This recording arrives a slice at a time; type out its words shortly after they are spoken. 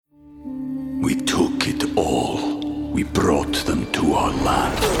We took it all. We brought them to our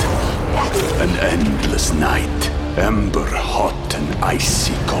land. An endless night, ember hot and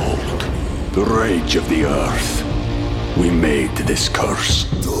icy cold. The rage of the earth. We made this curse.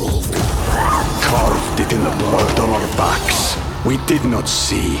 Carved it in the blood on our backs. We did not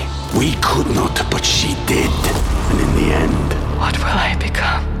see. We could not, but she did. And in the end... What will I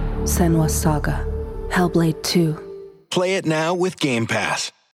become? Senua's Saga. Hellblade 2. Play it now with Game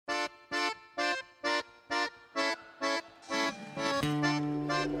Pass.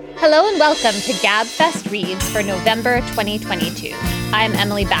 Hello and welcome to GabFest Reads for November 2022. I'm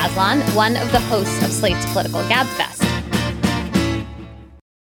Emily Bazelon, one of the hosts of Slate's Political GabFest.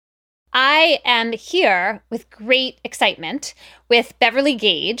 I am here with great excitement with Beverly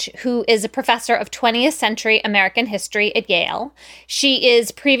Gage, who is a professor of 20th century American history at Yale. She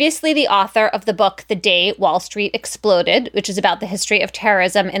is previously the author of the book The Day Wall Street Exploded, which is about the history of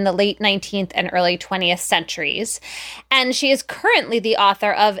terrorism in the late 19th and early 20th centuries. And she is currently the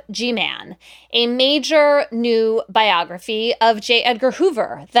author of G-Man, a major new biography of J. Edgar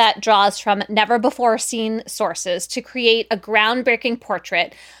Hoover that draws from never-before-seen sources to create a groundbreaking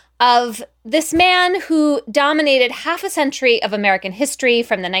portrait of this man who dominated half a century of American history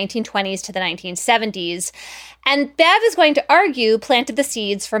from the 1920s to the 1970s. And Bev is going to argue planted the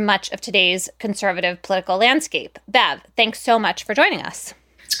seeds for much of today's conservative political landscape. Bev, thanks so much for joining us.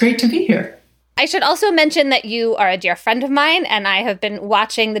 It's great to be here. I should also mention that you are a dear friend of mine, and I have been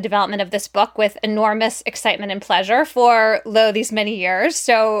watching the development of this book with enormous excitement and pleasure for, these many years.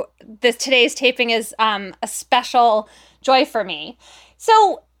 So today's taping is a special joy for me.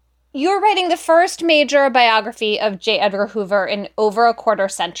 So you're writing the first major biography of J. Edgar Hoover in over a quarter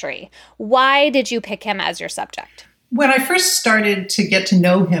century. Why did you pick him as your subject? When I first started to get to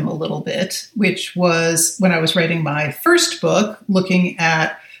know him a little bit, which was when I was writing my first book, looking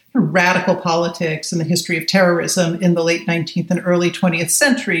at radical politics and the history of terrorism in the late 19th and early 20th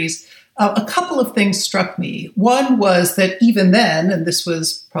centuries, a couple of things struck me. One was that even then, and this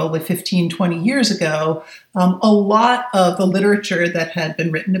was probably 15, 20 years ago, a lot of the literature that had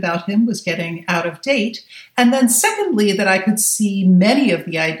been written about him was getting out of date. And then secondly, that I could see many of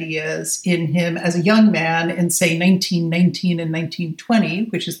the ideas in him as a young man in, say, 1919 and 1920,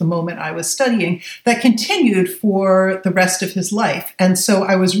 which is the moment I was studying, that continued for the rest of his life. And so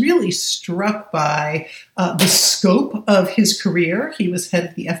I was really struck by the scope of his career. He was head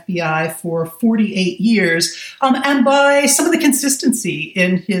of the FBI for 48 years, and by some of the consistency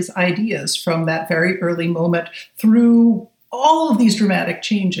in his ideas from that very early moment through all of these dramatic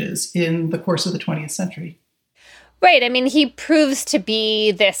changes in the course of the 20th century. Right. I mean, he proves to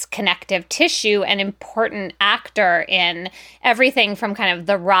be this connective tissue, an important actor in everything from kind of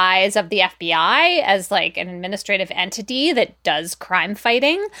the rise of the FBI as like an administrative entity that does crime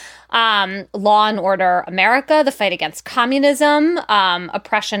fighting, Law and Order America, the fight against communism,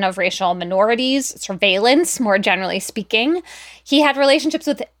 oppression of racial minorities, surveillance, more generally speaking. He had relationships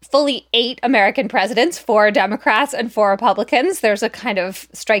with fully 8 American presidents, 4 Democrats and 4 Republicans. There's a kind of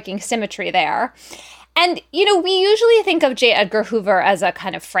striking symmetry there. And, we usually think of J. Edgar Hoover as a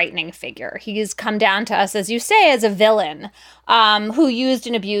kind of frightening figure. He's come down to us, as you say, as a villain who used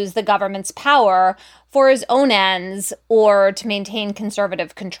and abused the government's power for his own ends or to maintain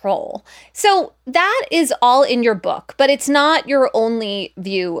conservative control. So that is all in your book, but it's not your only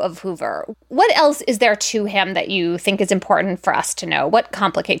view of Hoover. What else is there to him that you think is important for us to know? What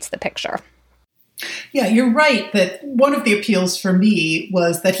complicates the picture? Yeah, you're right that one of the appeals for me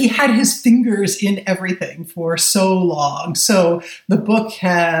was that he had his fingers in everything for so long. So the book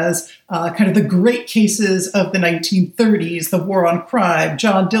has kind of the great cases of the 1930s, the war on crime,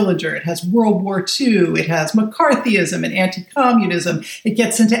 John Dillinger. It has World War II. It has McCarthyism and anti-communism. It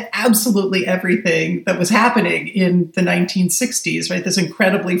gets into absolutely everything that was happening in the 1960s, right? This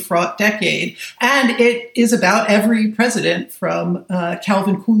incredibly fraught decade. And it is about every president from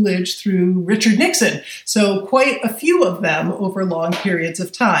Calvin Coolidge through Richard Nixon. So quite a few of them over long periods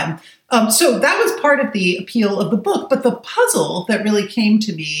of time. So that was part of the appeal of the book. But the puzzle that really came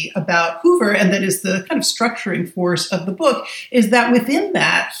to me about Hoover, and that is the kind of structuring force of the book, is that within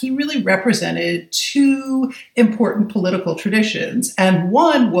that, he really represented 2 important political traditions. And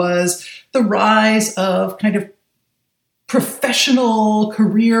one was the rise of kind of professional,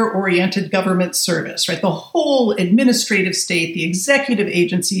 career-oriented government service, right? The whole administrative state, the executive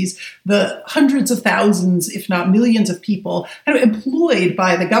agencies, the hundreds of thousands, if not millions of people kind of employed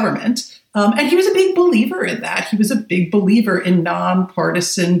by the government. And he was a big believer in that. He was a big believer in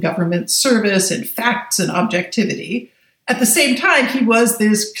nonpartisan government service and facts and objectivity. At the same time, he was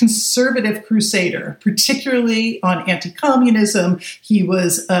this conservative crusader, particularly on anti-communism. He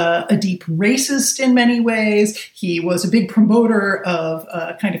was a deep racist in many ways. He was a big promoter of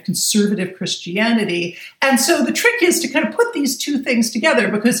kind of conservative Christianity. And so the trick is to kind of put these two things together,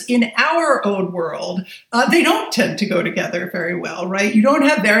 because in our own world, they don't tend to go together very well, right? You don't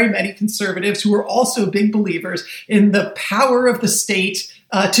have very many conservatives who are also big believers in the power of the state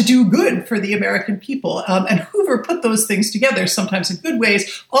to do good for the American people. And Hoover put those things together, sometimes in good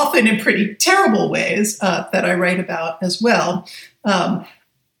ways, often in pretty terrible ways that I write about as well.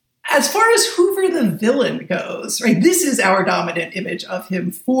 As far as Hoover the villain goes, right, this is our dominant image of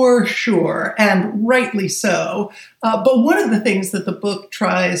him for sure, and rightly so. But one of the things that the book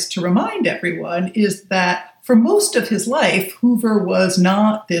tries to remind everyone is that for most of his life, Hoover was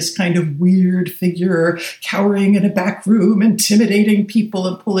not this kind of weird figure cowering in a back room, intimidating people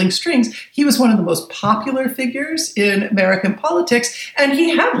and pulling strings. He was one of the most popular figures in American politics, and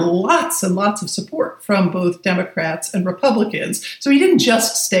he had lots and lots of support from both Democrats and Republicans. So he didn't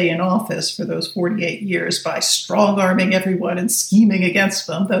just stay in office for those 48 years by strong-arming everyone and scheming against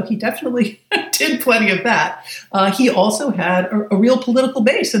them, though he definitely did plenty of that. He also had a real political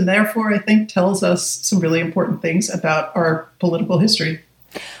base, and therefore I think tells us some really important things about our political history.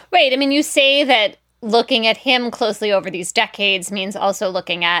 Right. I mean, you say that looking at him closely over these decades means also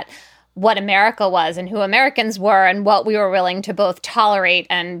looking at what America was and who Americans were and what we were willing to both tolerate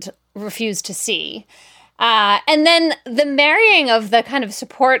and refuse to see. And then the marrying of the kind of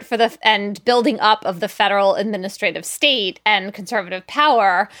support for and building up of the federal administrative state and conservative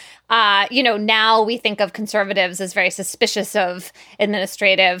power. Now we think of conservatives as very suspicious of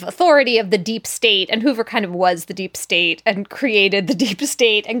administrative authority, of the deep state. And Hoover kind of was the deep state and created the deep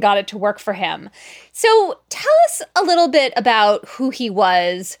state and got it to work for him. So tell us a little bit about who he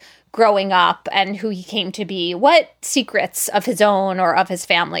was growing up and who he came to be. What secrets of his own or of his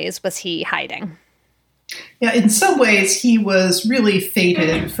family's was he hiding? Yeah, in some ways, he was really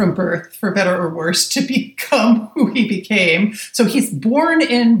fated from birth, for better or worse, to become who he became. So he's born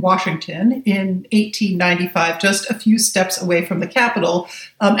in Washington in 1895, just a few steps away from the Capitol,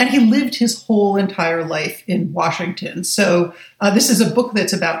 and he lived his whole entire life in Washington. So this is a book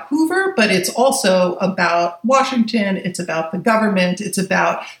that's about Hoover, but it's also about Washington. It's about the government. It's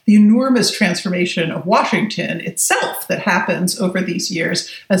about the enormous transformation of Washington itself that happens over these years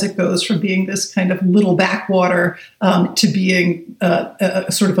as it goes from being this kind of little backwater to being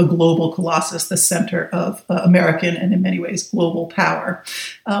a sort of a global colossus, the center of American and in many ways global power.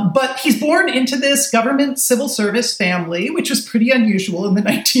 But he's born into this government civil service family, which was pretty unusual in the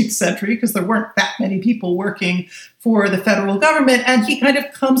 19th century because there weren't that many people working for the federal government. And he kind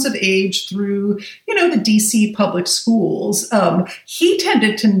of comes of age through, the DC public schools. He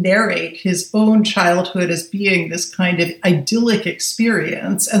tended to narrate his own childhood as being this kind of idyllic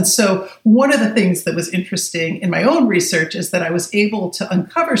experience. And so one of the things that was interesting in my own research is that I was able to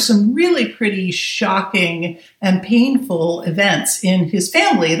uncover some really pretty shocking and painful events in his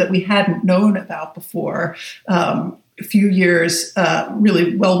family that we hadn't known about before. A few years,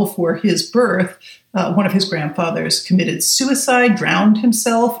 really well before his birth, one of his grandfathers committed suicide, drowned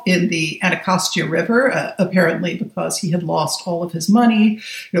himself in the Anacostia River, apparently because he had lost all of his money.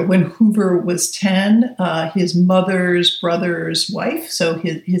 When Hoover was 10, his mother's brother's wife, so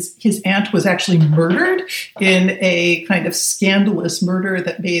his aunt, was actually murdered in a kind of scandalous murder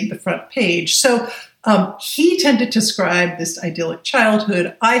that made the front page. So he tended to describe this idyllic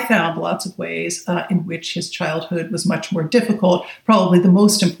childhood. I found lots of ways in which his childhood was much more difficult. Probably the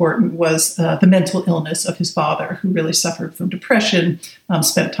most important was the mental illness of his father, who really suffered from depression,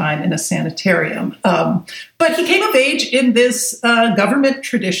 spent time in a sanitarium. But he came of age in this government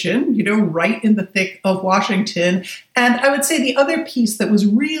tradition, right in the thick of Washington. And I would say the other piece that was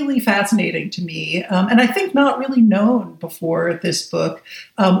really fascinating to me, and I think not really known before this book,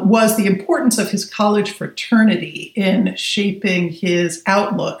 was the importance of his college fraternity in shaping his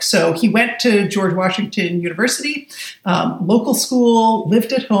outlook. So he went to George Washington University, local school,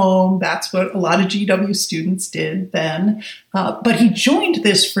 lived at home. That's what a lot of GW students did then. But he joined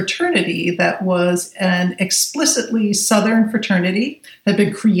this fraternity that was an explicitly Southern fraternity, had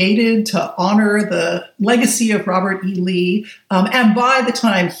been created to honor the legacy of Robert E. Lee. And by the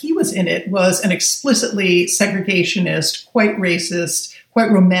time he was in it, was an explicitly segregationist, quite racist, quite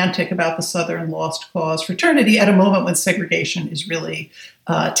romantic about the Southern lost cause fraternity at a moment when segregation is really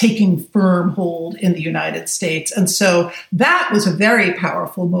taking firm hold in the United States. And so that was a very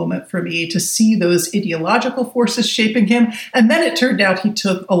powerful moment for me to see those ideological forces shaping him. And then it turned out he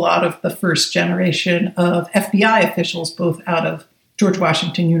took a lot of the first generation of FBI officials, both out of George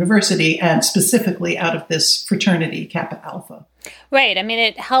Washington University, and specifically out of this fraternity, Kappa Alpha. Right. I mean,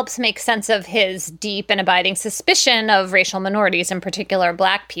 it helps make sense of his deep and abiding suspicion of racial minorities, in particular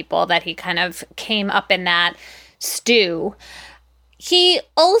Black people, that he kind of came up in that stew. He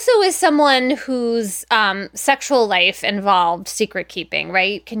also is someone whose sexual life involved secret keeping,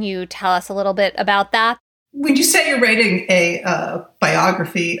 right? Can you tell us a little bit about that? When you say you're writing a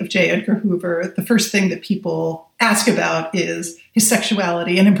biography of J. Edgar Hoover, the first thing that people ask about is his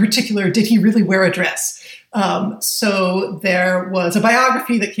sexuality, and in particular, did he really wear a dress? So there was a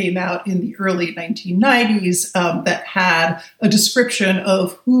biography that came out in the early 1990s that had a description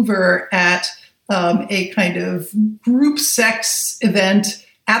of Hoover at a kind of group sex event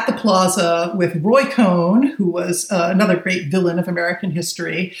at the Plaza with Roy Cohn, who was another great villain of American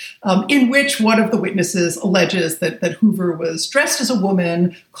history, in which one of the witnesses alleges that Hoover was dressed as a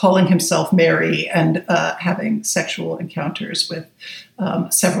woman, calling himself Mary, and having sexual encounters with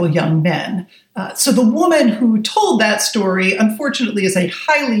several young men. So the woman who told that story, unfortunately, is a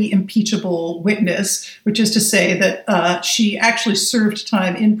highly impeachable witness, which is to say that she actually served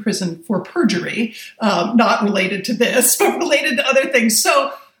time in prison for perjury, not related to this, but related to other things.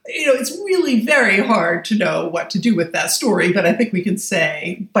 So, it's really very hard to know what to do with that story, but I think we can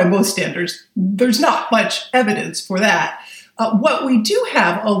say, by most standards, there's not much evidence for that. What we do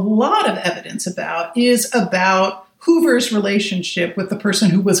have a lot of evidence about is about Hoover's relationship with the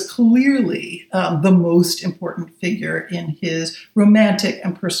person who was clearly the most important figure in his romantic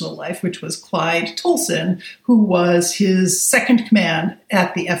and personal life, which was Clyde Tolson, who was his second command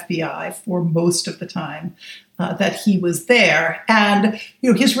at the FBI for most of the time that he was there. And,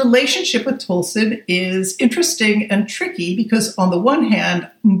 his relationship with Tolson is interesting and tricky because on the one hand,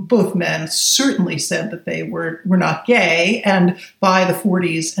 both men certainly said that they were not gay. And by the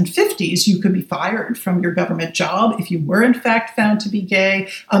 40s and 50s, you could be fired from your government job if you were in fact found to be gay.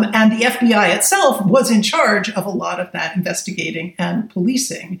 And the FBI itself was in charge of a lot of that investigating and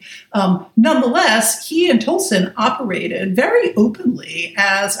policing. Nonetheless, he and Tolson operated very openly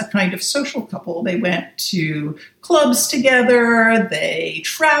as a kind of social couple. They went to clubs together, they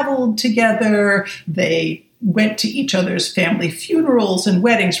traveled together, they went to each other's family funerals and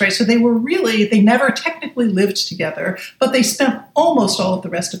weddings, right? So they never technically lived together, but they spent almost all of the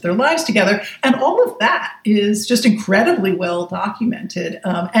rest of their lives together. And all of that is just incredibly well documented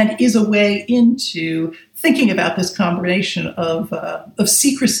and is a way into thinking about this combination of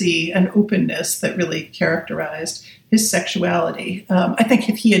secrecy and openness that really characterized his sexuality. I think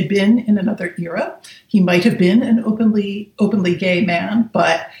if he had been in another era, he might have been an openly gay man,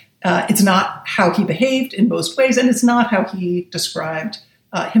 but it's not how he behaved in most ways, and it's not how he described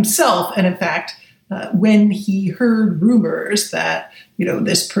himself. And in fact, when he heard rumors that,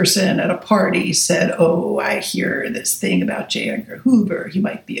 this person at a party said, "Oh, I hear this thing about J. Edgar Hoover. He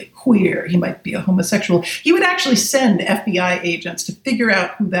might be a queer. He might be a homosexual." He would actually send FBI agents to figure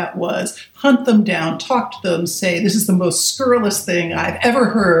out who that was, hunt them down, talk to them, say, "This is the most scurrilous thing I've ever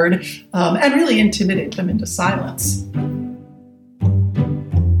heard," and really intimidate them into silence.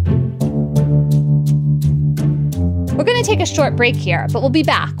 We're going to take a short break here, but we'll be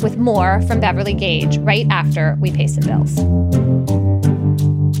back with more from Beverly Gage right after we pay some bills.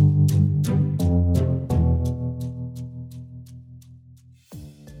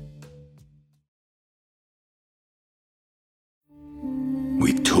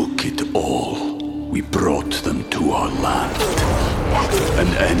 We took it all. We brought them to our land. An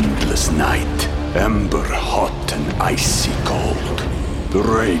endless night, ember hot and icy cold. The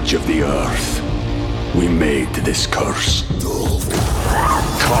rage of the earth. We made this curse.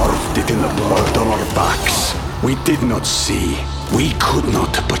 Carved it in the blood on our backs. We did not see. We could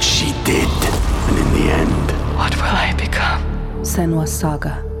not, but she did. And in the end, what will I become? Senua's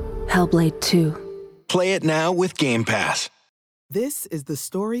Saga. Hellblade 2. Play it now with Game Pass. This is the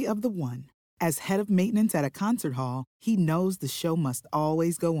story of the one. As head of maintenance at a concert hall, he knows the show must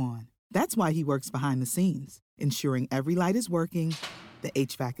always go on. That's why he works behind the scenes, ensuring every light is working, the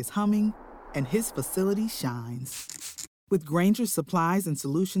HVAC is humming, and his facility shines. With Grainger's supplies and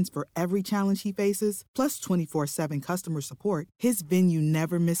solutions for every challenge he faces, plus 24/7 customer support, his venue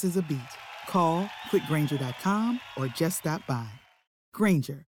never misses a beat. Call quickgrainger.com or just stop by.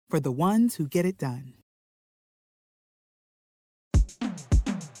 Grainger, for the ones who get it done.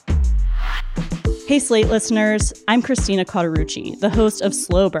 Hey Slate listeners, I'm Christina Cauterucci, the host of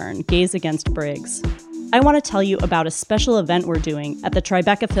Slow Burn, Gays Against Briggs. I want to tell you about a special event we're doing at the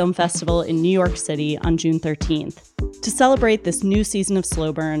Tribeca Film Festival in New York City on June 13th. To celebrate this new season of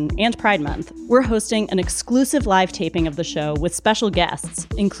Slow Burn and Pride Month, we're hosting an exclusive live taping of the show with special guests,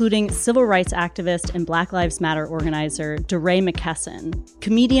 including civil rights activist and Black Lives Matter organizer DeRay McKesson,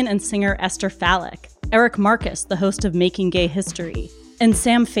 comedian and singer Esther Fallick, Eric Marcus, the host of Making Gay History, and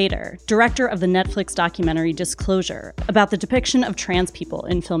Sam Feder, director of the Netflix documentary Disclosure, about the depiction of trans people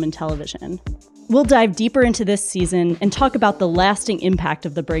in film and television. We'll dive deeper into this season and talk about the lasting impact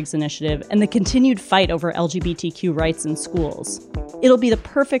of the Briggs Initiative and the continued fight over LGBTQ rights in schools. It'll be the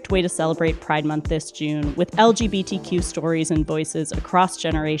perfect way to celebrate Pride Month this June with LGBTQ stories and voices across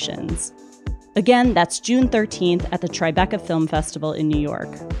generations. Again, that's June 13th at the Tribeca Film Festival in New York.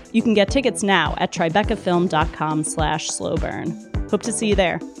 You can get tickets now at tribecafilm.com/slowburn. Hope to see you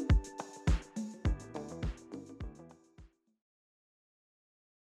there.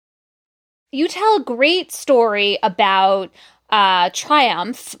 You tell a great story about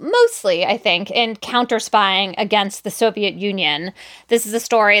triumph, mostly, I think, in counter-spying against the Soviet Union. This is a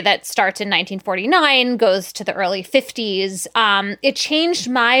story that starts in 1949, goes to the early 50s. It changed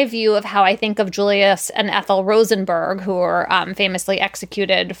my view of how I think of Julius and Ethel Rosenberg, who were famously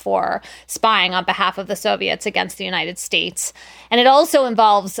executed for spying on behalf of the Soviets against the United States. And it also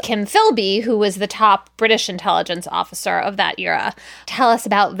involves Kim Philby, who was the top British intelligence officer of that era. Tell us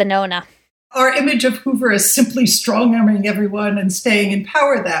about Venona. Our image of Hoover as simply strong-arming everyone and staying in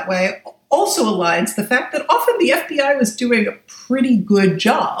power that way also aligns the fact that often the FBI was doing a pretty good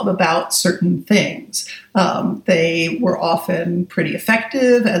job about certain things. They were often pretty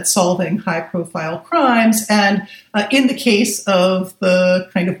effective at solving high-profile crimes. And in the case of the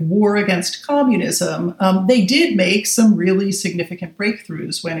kind of war against communism, they did make some really significant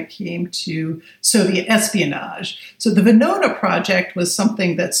breakthroughs when it came to Soviet espionage. So the Venona project was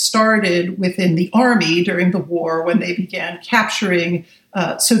something that started within the army during the war when they began capturing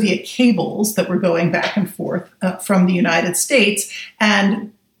Soviet cables that were going back and forth from the United States.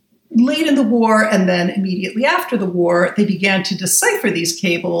 And late in the war and then immediately after the war, they began to decipher these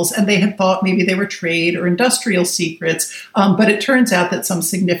cables, and they had thought maybe they were trade or industrial secrets, but it turns out that some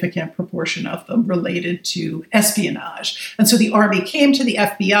significant proportion of them related to espionage. And so the Army came to the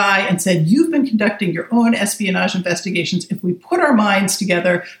FBI and said, you've been conducting your own espionage investigations. If we put our minds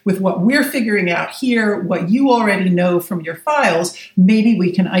together with what we're figuring out here, what you already know from your files, maybe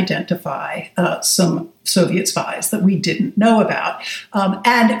we can identify some Soviet spies that we didn't know about.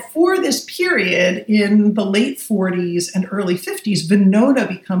 And for this period in the late 40s and early 50s, Venona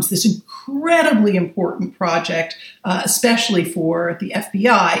becomes this incredibly important project, especially for the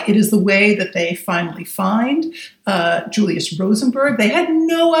FBI. It is the way that they finally find Julius Rosenberg. They had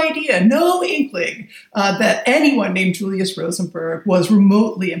no idea, no inkling that anyone named Julius Rosenberg was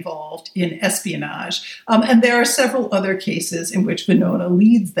remotely involved in espionage. And there are several other cases in which Venona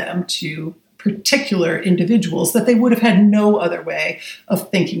leads them to particular individuals that they would have had no other way of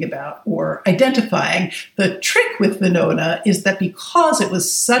thinking about or identifying. The trick with Venona is that because it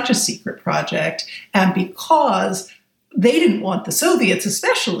was such a secret project and because they didn't want the Soviets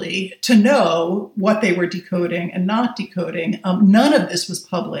especially to know what they were decoding and not decoding, none of this was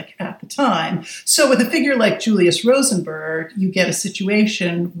public at the time. So with a figure like Julius Rosenberg, you get a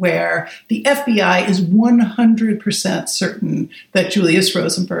situation where the FBI is 100% certain that Julius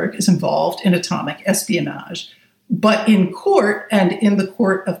Rosenberg is involved in atomic espionage. But in court and in the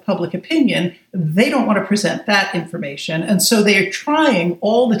court of public opinion, they don't want to present that information. And so they are trying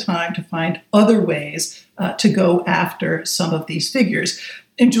all the time to find other ways to go after some of these figures.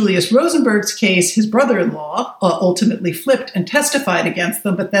 In Julius Rosenberg's case, his brother-in-law ultimately flipped and testified against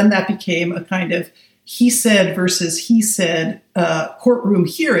them, but then that became a kind of he said versus he said courtroom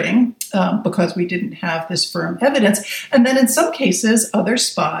hearing because we didn't have this firm evidence. And then in some cases, other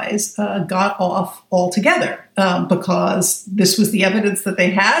spies got off altogether because this was the evidence that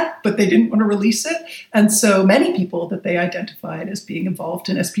they had, but they didn't want to release it. And so many people that they identified as being involved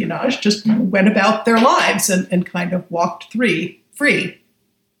in espionage just went about their lives and kind of walked free.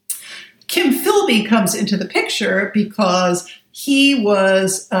 Kim Philby comes into the picture because he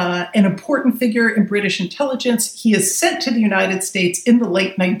was an important figure in British intelligence. He is sent to the United States in the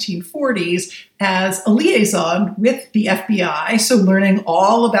late 1940s as a liaison with the FBI, so learning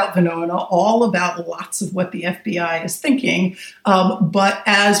all about Venona, all about lots of what the FBI is thinking. But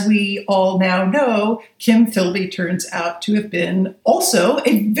as we all now know, Kim Philby turns out to have been also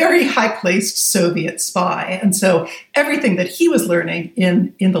a very high-placed Soviet spy. And so everything that he was learning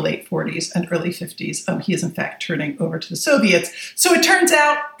in the late 40s and early 50s, he is in fact turning over to the Soviets. So it turns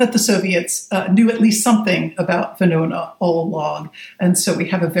out that the Soviets knew at least something about Venona all along. And so we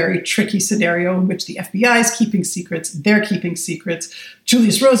have a very tricky scenario scenario in which the FBI is keeping secrets, they're keeping secrets,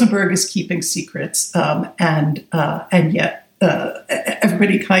 Julius Rosenberg is keeping secrets, and yet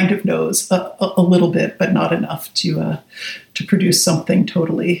everybody kind of knows a little bit, but not enough to produce something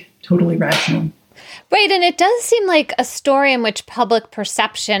totally rational. Right, and it does seem like a story in which public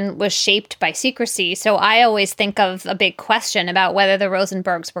perception was shaped by secrecy. So I always think of a big question about whether the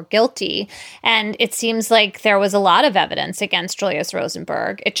Rosenbergs were guilty. And it seems like there was a lot of evidence against Julius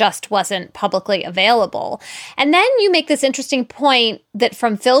Rosenberg. It just wasn't publicly available. And then you make this interesting point that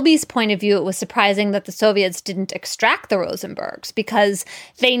from Philby's point of view, it was surprising that the Soviets didn't extract the Rosenbergs because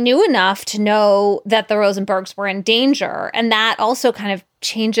they knew enough to know that the Rosenbergs were in danger. And that also kind of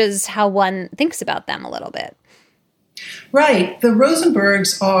changes how one thinks about them a little bit. Right. The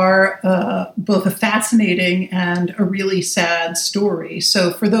Rosenbergs are both a fascinating and a really sad story.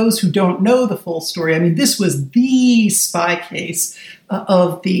 So for those who don't know the full story, I mean, this was the spy case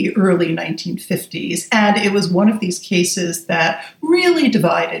of the early 1950s. And it was one of these cases that really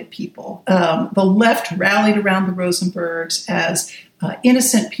divided people. The left rallied around the Rosenbergs as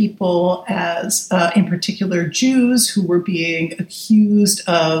innocent people, as in particular Jews who were being accused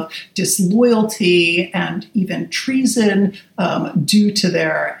of disloyalty and even treason due to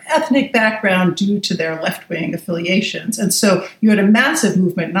their ethnic background, due to their left-wing affiliations. And so you had a massive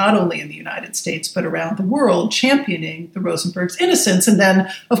movement, not only in the United States, but around the world, championing the Rosenbergs' innocence. And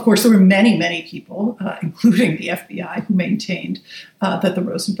then, of course, there were many, many people, including the FBI, who maintained that the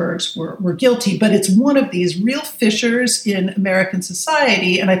Rosenbergs were guilty. But it's one of these real fissures in American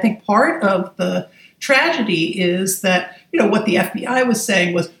society. And I think part of the tragedy is that, what the FBI was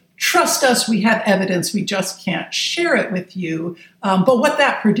saying was, trust us, we have evidence, we just can't share it with you. But what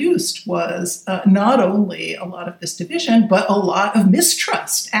that produced was not only a lot of this division, but a lot of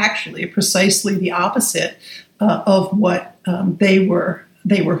mistrust, actually, precisely the opposite of what they were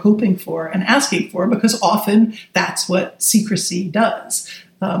hoping for and asking for, because often that's what secrecy does.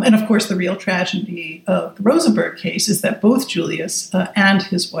 And of course, the real tragedy of the Rosenberg case is that both Julius and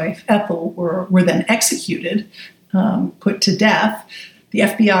his wife Ethel were then executed, put to death. The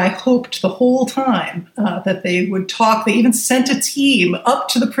FBI hoped the whole time that they would talk. They even sent a team up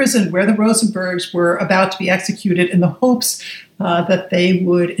to the prison where the Rosenbergs were about to be executed in the hopes that they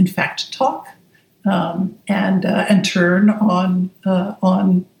would, in fact, talk and turn on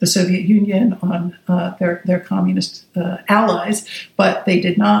the Soviet Union, on their communist allies. But they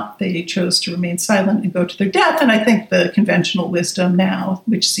did not. They chose to remain silent and go to their death. And I think the conventional wisdom now,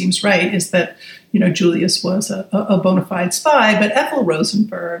 which seems right, is that Julius was a bona fide spy, but Ethel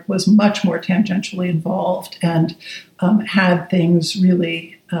Rosenberg was much more tangentially involved and had things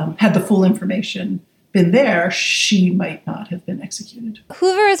really, had the full information been there, she might not have been executed.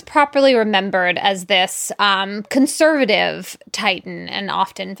 Hoover is properly remembered as this conservative titan and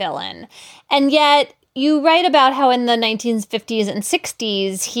often villain. And yet you write about how in the 1950s and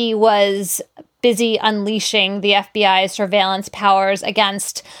 60s, he was busy unleashing the FBI's surveillance powers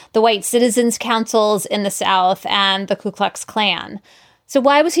against the white citizens' councils in the South and the Ku Klux Klan. So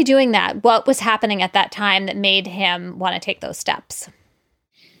why was he doing that? What was happening at that time that made him want to take those steps?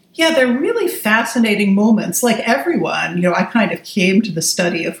 Yeah, they're really fascinating moments. Like everyone, I kind of came to the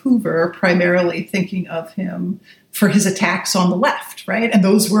study of Hoover primarily thinking of him for his attacks on the left, right? And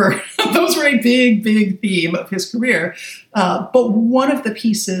those were a big, big theme of his career. But one of the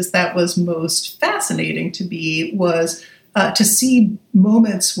pieces that was most fascinating to me was to see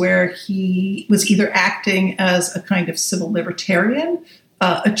moments where he was either acting as a kind of civil libertarian,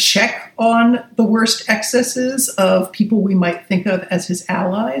 a check on the worst excesses of people we might think of as his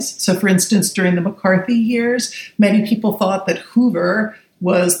allies. So, for instance, during the McCarthy years, many people thought that Hoover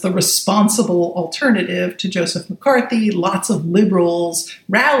was the responsible alternative to Joseph McCarthy. Lots of liberals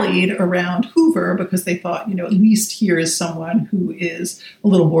rallied around Hoover because they thought, at least here is someone who is a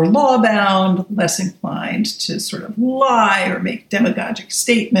little more law-bound, less inclined to sort of lie or make demagogic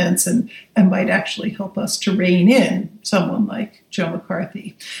statements, and might actually help us to rein in someone like Joe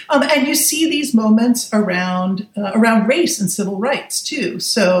McCarthy. And you see these moments around race and civil rights, too.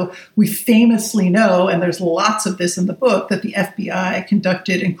 So we famously know, and there's lots of this in the book, that the FBI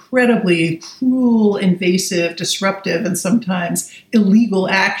conducted incredibly cruel, invasive, disruptive, and sometimes illegal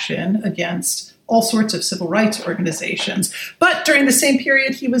action against all sorts of civil rights organizations. But during the same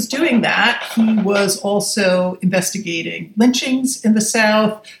period he was doing that, he was also investigating lynchings in the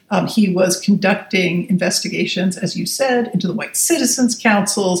South. He was conducting investigations, as you said, into the White Citizens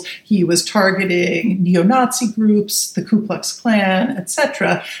Councils. He was targeting neo-Nazi groups, the Ku Klux Klan,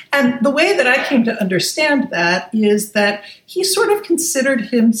 etc. And the way that I came to understand that is that he sort of considered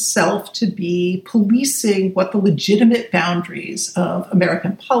himself to be policing what the legitimate boundaries of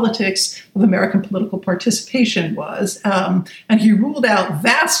American politics, of American political participation was. And he ruled out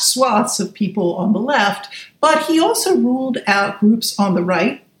vast swaths of people on the left, but he also ruled out groups on the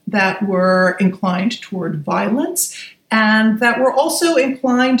right that were inclined toward violence and that were also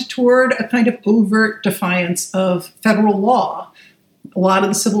inclined toward a kind of overt defiance of federal law. A lot of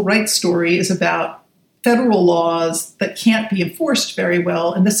the civil rights story is about federal laws that can't be enforced very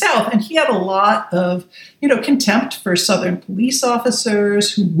well in the South. And he had a lot of, contempt for Southern police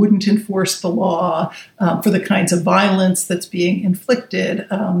officers who wouldn't enforce the law, for the kinds of violence that's being inflicted,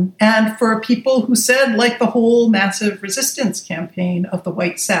 and for people who said, like the whole massive resistance campaign of the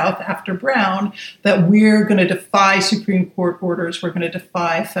White South after Brown, that we're going to defy Supreme Court orders, we're going to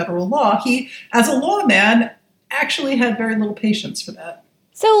defy federal law. He, as a lawman, actually had very little patience for that.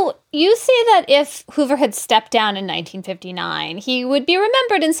 So you say that if Hoover had stepped down in 1959, he would be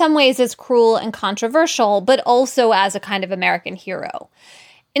remembered in some ways as cruel and controversial, but also as a kind of American hero.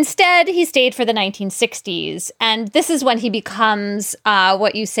 Instead, he stayed for the 1960s, and this is when he becomes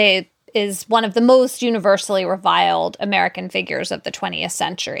what you say is one of the most universally reviled American figures of the 20th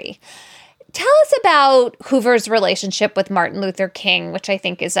century. Tell us about Hoover's relationship with Martin Luther King, which I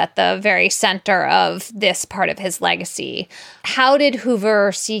think is at the very center of this part of his legacy. How did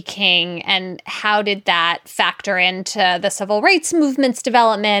Hoover see King, and how did that factor into the civil rights movement's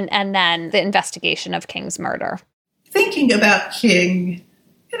development and then the investigation of King's murder? Thinking about King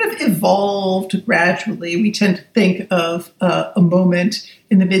kind of evolved gradually. We tend to think of a moment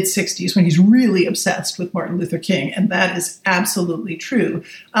in the mid-'60s when he's really obsessed with Martin Luther King, and that is absolutely true.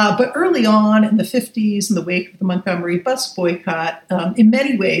 But early on in the 50s, in the wake of the Montgomery bus boycott, in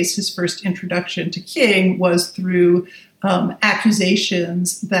many ways, his first introduction to King was through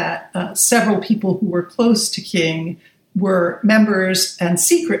accusations that several people who were close to King were members and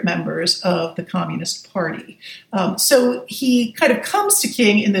secret members of the Communist Party. So he kind of comes to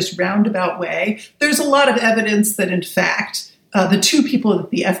King in this roundabout way. There's a lot of evidence that, in fact, the two people that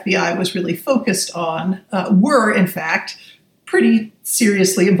the FBI was really focused on were, in fact, pretty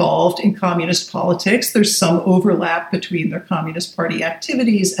seriously involved in communist politics. There's some overlap between their Communist Party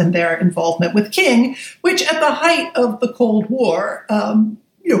activities and their involvement with King, which at the height of the Cold War,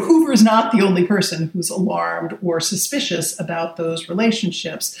 Hoover is not the only person who's alarmed or suspicious about those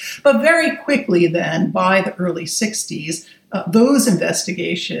relationships. But very quickly then, by the early 60s, those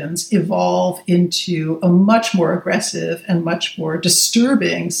investigations evolve into a much more aggressive and much more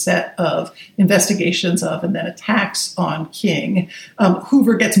disturbing set of investigations of and then attacks on King.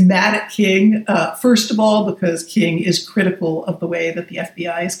 Hoover gets mad at King, first of all, because King is critical of the way that the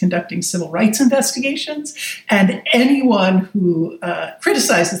FBI is conducting civil rights investigations. And anyone who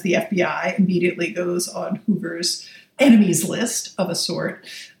criticizes the FBI immediately goes on Hoover's enemies list of a sort.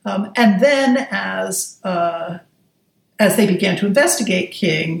 And then as they began to investigate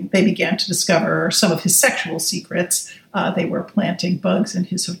King, they began to discover some of his sexual secrets. They were planting bugs in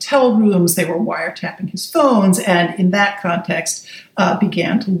his hotel rooms. They were wiretapping his phones. And in that context,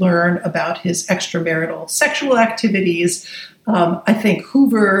 began to learn about his extramarital sexual activities. I think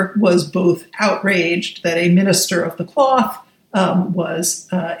Hoover was both outraged that a minister of the cloth was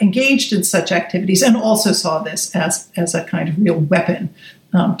engaged in such activities, and also saw this as a kind of real weapon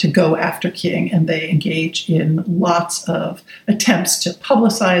to go after King, and they engage in lots of attempts to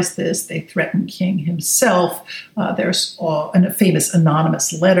publicize this. They threaten King himself. There's a famous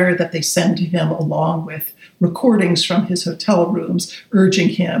anonymous letter that they send to him along with recordings from his hotel rooms, urging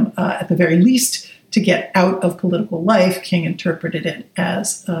him, at the very least, to get out of political life. King interpreted it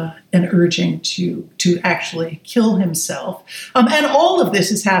as an urging to actually kill himself. And all of this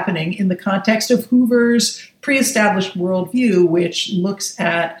is happening in the context of Hoover's pre-established worldview, which looks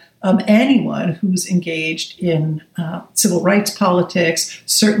at anyone who's engaged in civil rights politics,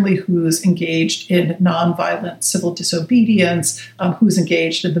 certainly who's engaged in nonviolent civil disobedience, who's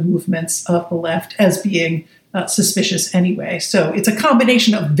engaged in the movements of the left as being suspicious anyway. So it's a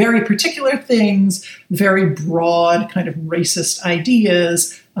combination of very particular things, very broad kind of racist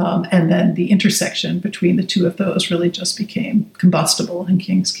ideas, and then the intersection between the two of those really just became combustible in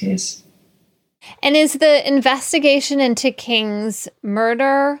King's case. And is the investigation into King's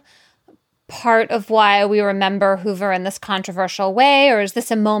murder part of why we remember Hoover in this controversial way? Or is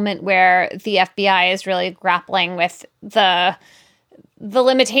this a moment where the FBI is really grappling with the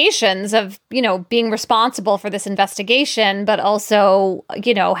limitations of, being responsible for this investigation, but also,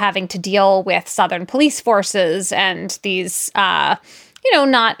 having to deal with Southern police forces and these,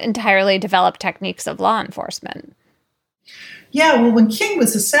 not entirely developed techniques of law enforcement? Yeah, well, when King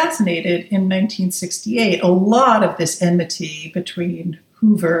was assassinated in 1968, a lot of this enmity between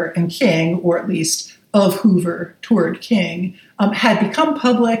Hoover and King, or at least of Hoover toward King, had become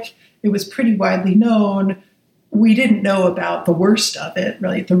public. It was pretty widely known. We didn't know about the worst of it,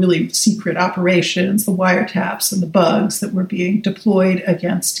 really, the really secret operations, the wiretaps and the bugs that were being deployed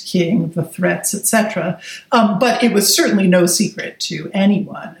against King, the threats, etc. But it was certainly no secret to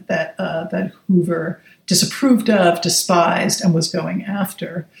anyone that Hoover disapproved of, despised, and was going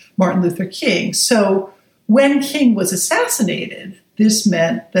after Martin Luther King. So when King was assassinated, this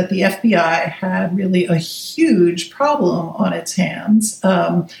meant that the FBI had really a huge problem on its hands.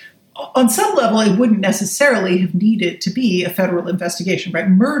 On some level, it wouldn't necessarily have needed to be a federal investigation, right?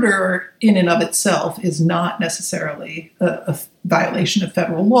 Murder in and of itself is not necessarily a violation of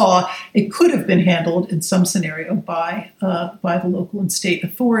federal law. It could have been handled in some scenario by the local and state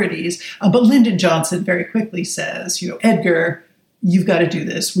authorities. But Lyndon Johnson very quickly says, Edgar, you've got to do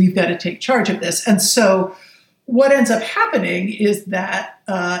this. We've got to take charge of this. And so what ends up happening is that,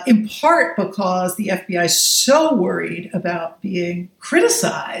 in part because the FBI is so worried about being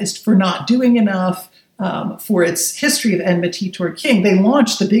criticized for not doing enough, for its history of enmity toward King, they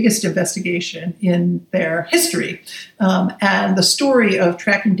launched the biggest investigation in their history. And the story of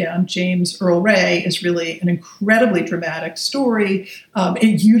tracking down James Earl Ray is really an incredibly dramatic story.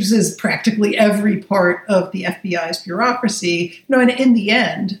 It uses practically every part of the FBI's bureaucracy. And in the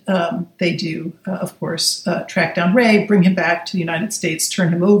end, they do, of course, track down Ray, bring him back to the United States,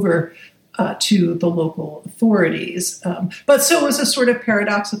 turn him over to the local authorities. But so it was a sort of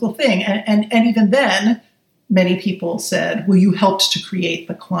paradoxical thing. And even then, many people said, well, you helped to create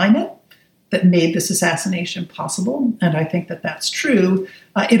the climate that made this assassination possible. And I think that that's true.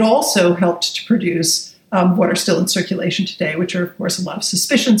 It also helped to produce what are still in circulation today, which are, of course, a lot of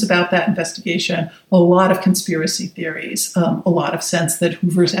suspicions about that investigation, a lot of conspiracy theories, a lot of sense that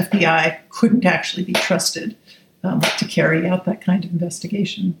Hoover's FBI couldn't actually be trusted to carry out that kind of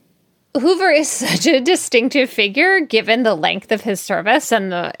investigation. Hoover is such a distinctive figure, given the length of his service and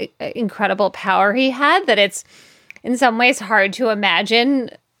the incredible power he had, that it's in some ways hard to imagine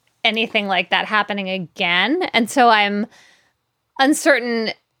anything like that happening again. And so I'm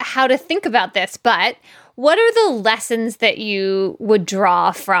uncertain how to think about this, but what are the lessons that you would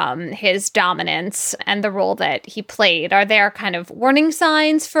draw from his dominance and the role that he played? Are there kind of warning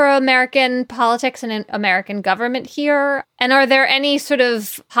signs for American politics and American government here? And are there any sort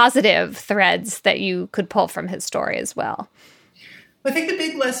of positive threads that you could pull from his story as well? I think the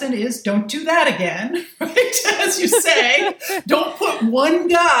big lesson is don't do that again, right? As you say, don't put one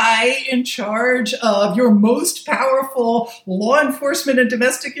guy in charge of your most powerful law enforcement and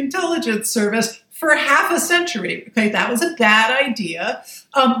domestic intelligence service for half a century. Okay, that was a bad idea.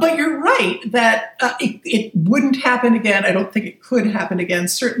 But you're right that it wouldn't happen again. I don't think it could happen again,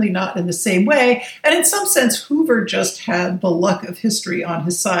 certainly not in the same way. And in some sense, Hoover just had the luck of history on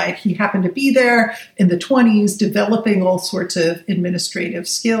his side. He happened to be there in the 1920s, developing all sorts of administrative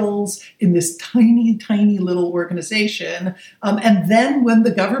skills in this tiny, tiny little organization. And then when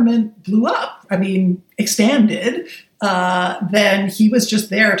the government blew up, expanded, then he was just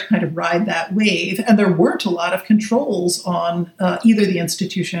there to kind of ride that wave. And there weren't a lot of controls on either the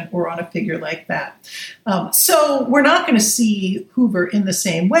institution or on a figure like that. So we're not going to see Hoover in the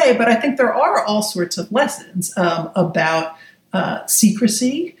same way, but I think there are all sorts of lessons about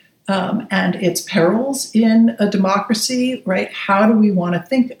secrecy and its perils in a democracy, right? How do we want to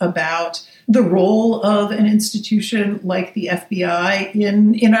think about the role of an institution like the FBI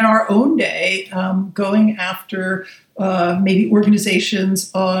in our own day, going after maybe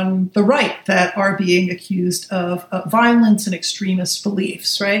organizations on the right that are being accused of violence and extremist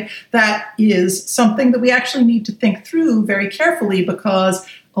beliefs, right? That is something that we actually need to think through very carefully, because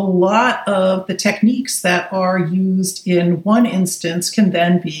a lot of the techniques that are used in one instance can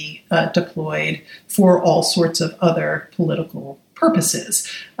then be deployed for all sorts of other political purposes.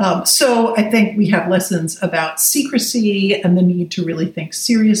 So I think we have lessons about secrecy and the need to really think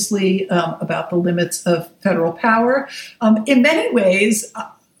seriously about the limits of federal power. In many ways,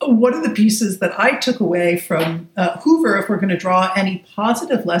 one of the pieces that I took away from Hoover, if we're going to draw any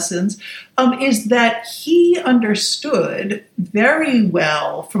positive lessons, is that he understood very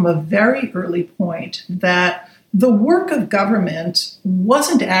well from a very early point that the work of government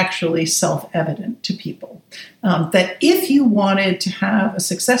wasn't actually self-evident to people. That if you wanted to have a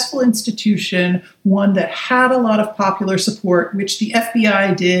successful institution, one that had a lot of popular support, which the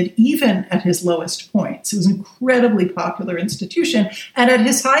FBI did even at his lowest points, it was an incredibly popular institution, and at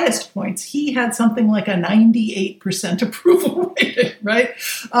his highest points, he had something like a 98% approval rating, right?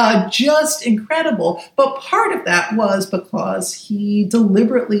 Just incredible. But part of that was because he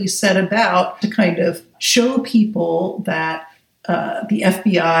deliberately set about to kind of show people that the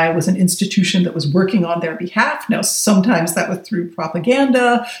FBI was an institution that was working on their behalf. Now, sometimes that was through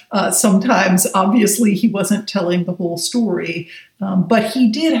propaganda. Sometimes, obviously, he wasn't telling the whole story. But he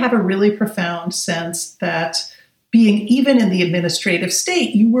did have a really profound sense that being even in the administrative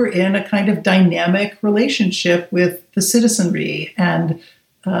state, you were in a kind of dynamic relationship with the citizenry. And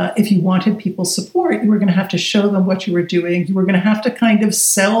if you wanted people's support, you were going to have to show them what you were doing. You were going to have to kind of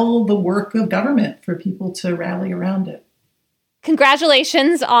sell the work of government for people to rally around it.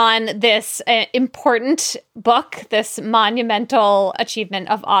 Congratulations on this important book, this monumental achievement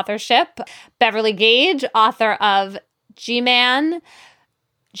of authorship. Beverly Gage, author of G-Man,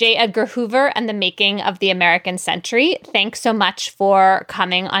 J. Edgar Hoover, and the Making of the American Century. Thanks so much for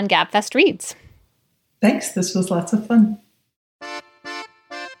coming on GabFest Reads. Thanks. This was lots of fun.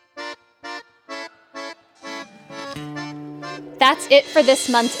 That's it for this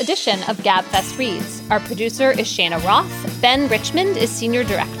month's edition of GabFest Reads. Our producer is Shana Roth. Ben Richmond is Senior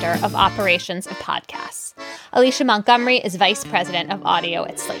Director of Operations of Podcasts. Alicia Montgomery is Vice President of Audio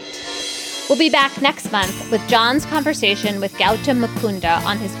at Slate. We'll be back next month with John's conversation with Gautam Mukunda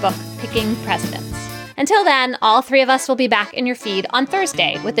on his book, Picking Presidents. Until then, all three of us will be back in your feed on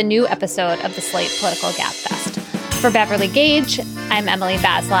Thursday with a new episode of the Slate Political GabFest. For Beverly Gage, I'm Emily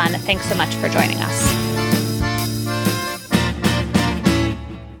Bazelon. Thanks so much for joining us.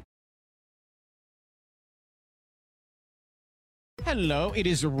 Hello, it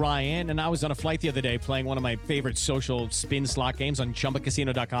is Ryan, and I was on a flight the other day playing one of my favorite social spin slot games on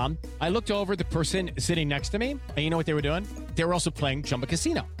ChumbaCasino.com. I looked over at the person sitting next to me, and you know what they were doing? They were also playing Chumba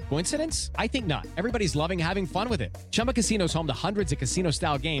Casino. Coincidence? I think not. Everybody's loving having fun with it. Chumba Casino is home to hundreds of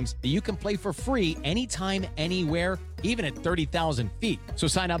casino-style games that you can play for free anytime, anywhere, even at 30,000 feet. So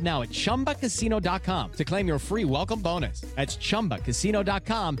sign up now at ChumbaCasino.com to claim your free welcome bonus. That's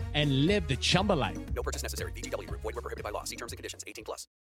ChumbaCasino.com and live the Chumba life. No purchase necessary. VGW. Void where prohibited by law. See terms and conditions. 18+.